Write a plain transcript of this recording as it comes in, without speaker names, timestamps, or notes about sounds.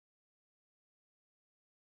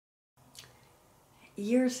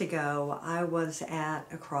Years ago, I was at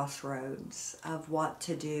a crossroads of what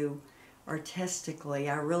to do artistically.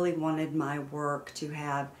 I really wanted my work to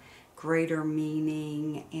have greater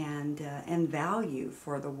meaning and value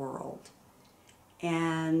for the world.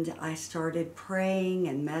 And I started praying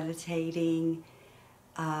and meditating,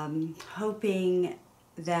 hoping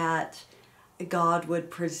that God would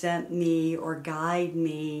present me or guide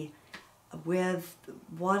me with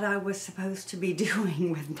what I was supposed to be doing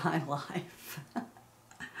with my life.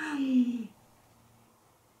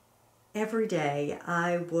 Every day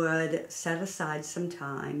I would set aside some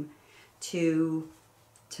time to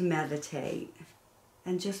meditate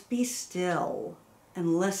and just be still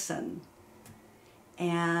and listen.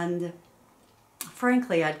 And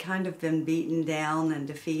frankly, I'd kind of been beaten down and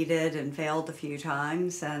defeated and failed a few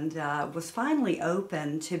times, and was finally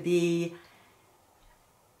open to be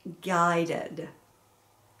guided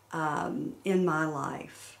in my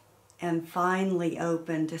life, and finally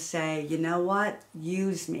open to say, you know what,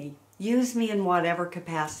 use me in whatever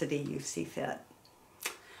capacity you see fit,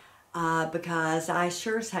 because I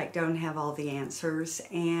sure as heck don't have all the answers,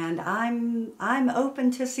 and I'm open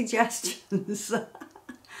to suggestions.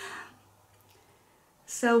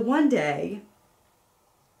 So one day,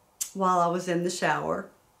 while I was in the shower,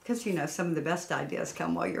 because you know some of the best ideas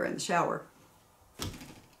come while you're in the shower,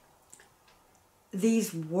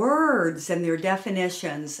 these words and their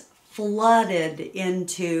definitions flooded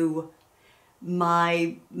into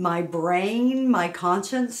my brain, my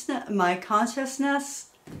consciousness,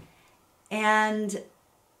 and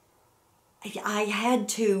I had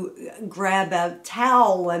to grab a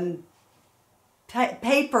towel and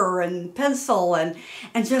paper and pencil and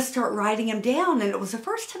just start writing them down. And it was the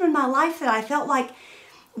first time in my life that I felt like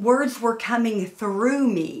words were coming through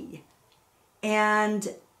me, and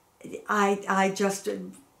I just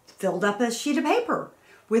filled up a sheet of paper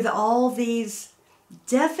with all these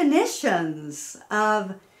definitions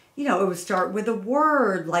of, you know, it would start with a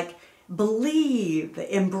word like believe,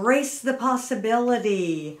 embrace the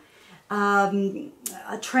possibility,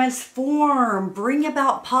 transform, bring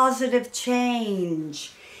about positive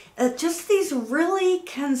change. Just these really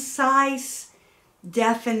concise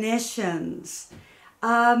definitions.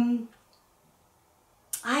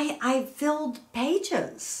 I filled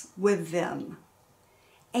pages with them,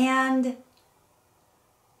 and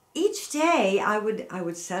each day I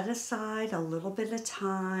would set aside a little bit of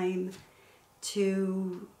time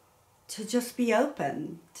to just be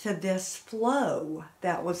open to this flow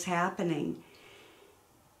that was happening.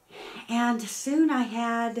 And soon I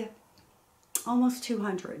had almost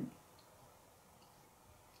 200.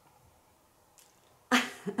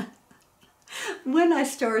 When I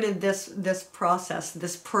started this process,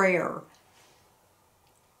 this prayer,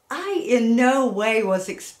 I in no way was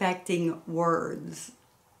expecting words.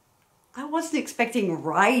 I wasn't expecting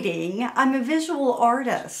writing. I'm a visual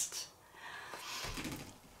artist.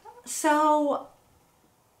 So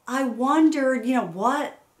I wondered, you know,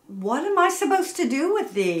 what am I supposed to do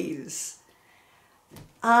with these?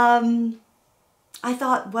 I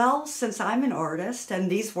thought, well, since I'm an artist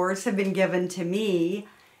and these words have been given to me,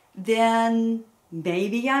 then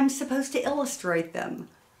maybe I'm supposed to illustrate them.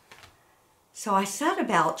 So I set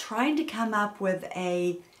about trying to come up with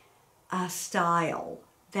a style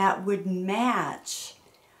that would match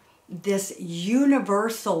this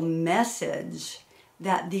universal message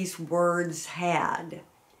that these words had.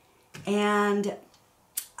 And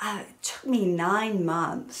it took me 9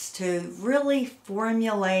 months to really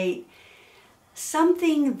formulate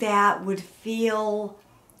something that would feel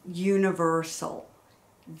universal,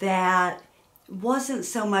 that wasn't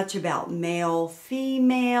so much about male,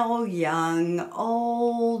 female, young,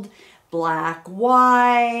 old, black,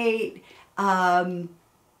 white.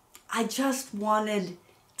 I just wanted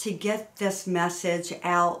to get this message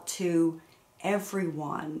out to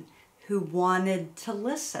everyone who wanted to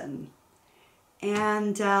listen.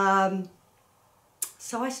 And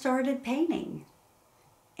so I started painting.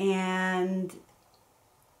 And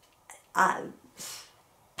I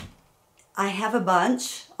have a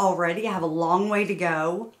bunch already. I have a long way to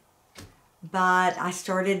go. But I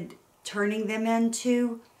started turning them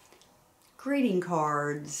into greeting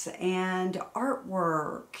cards and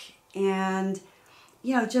artwork and,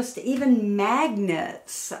 you know, just even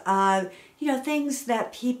magnets, you know, things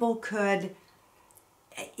that people could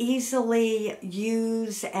easily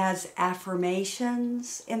use as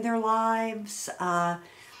affirmations in their lives,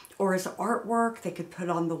 or as artwork they could put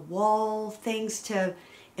on the wall, things to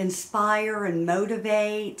inspire and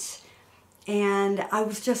motivate. And I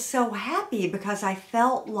was just so happy because I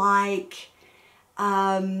felt like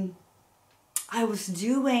I was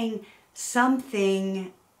doing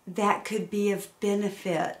something that could be of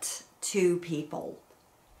benefit to people.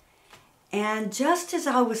 And just as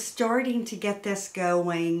I was starting to get this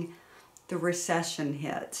going, the recession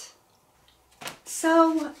hit.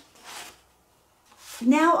 So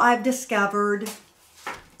now I've discovered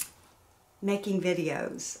making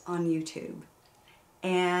videos on YouTube.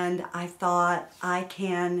 And I thought I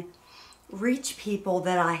can reach people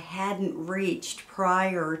that I hadn't reached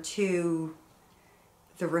prior to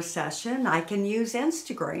the recession. I can use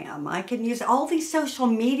Instagram. I can use all these social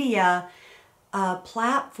media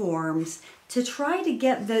platforms to try to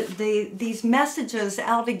get these messages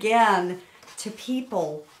out again to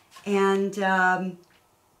people, and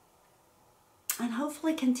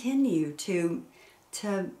hopefully continue to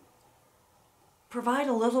provide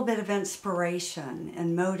a little bit of inspiration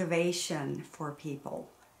and motivation for people.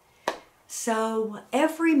 So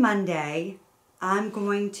every Monday I'm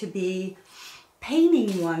going to be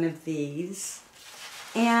painting one of these,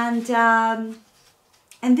 and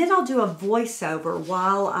then I'll do a voiceover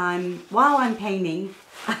while I'm painting.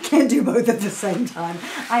 I can't do both at the same time.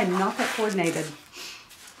 I am not that coordinated.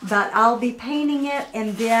 But I'll be painting it,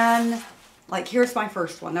 and then, like, here's my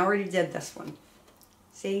first one. I already did this one.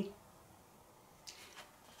 See?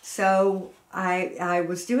 So I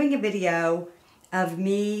was doing a video of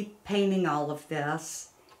me painting all of this,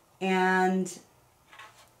 and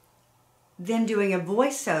then doing a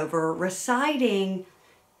voiceover reciting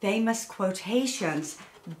famous quotations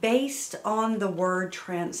based on the word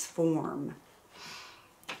transform.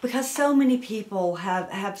 Because so many people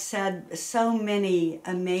have said so many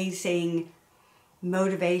amazing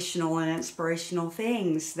motivational and inspirational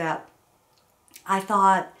things that I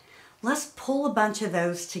thought, let's pull a bunch of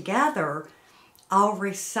those together. I'll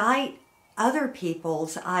recite other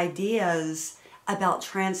people's ideas about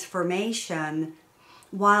transformation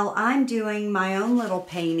while I'm doing my own little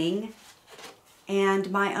painting and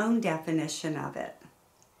my own definition of it.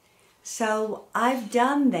 So I've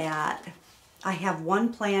done that. I have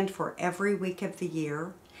one planned for every week of the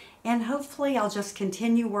year, and hopefully I'll just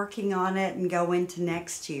continue working on it and go into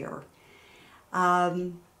next year.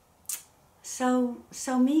 So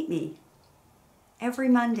meet me every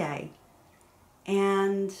Monday,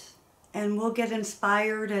 and we'll get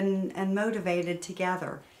inspired and motivated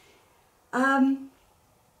together.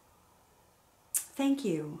 Thank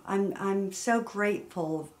you. I'm so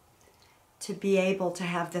grateful to be able to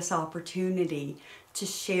have this opportunity to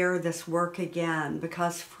share this work again,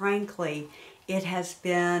 because frankly, it has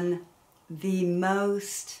been the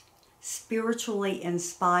most spiritually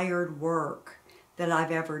inspired work that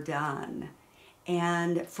I've ever done.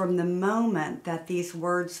 And from the moment that these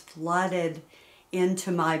words flooded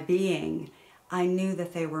into my being, I knew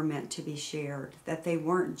that they were meant to be shared, that they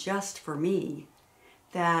weren't just for me,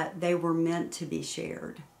 that they were meant to be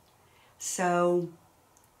shared. So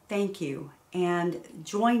thank you, and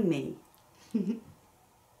join me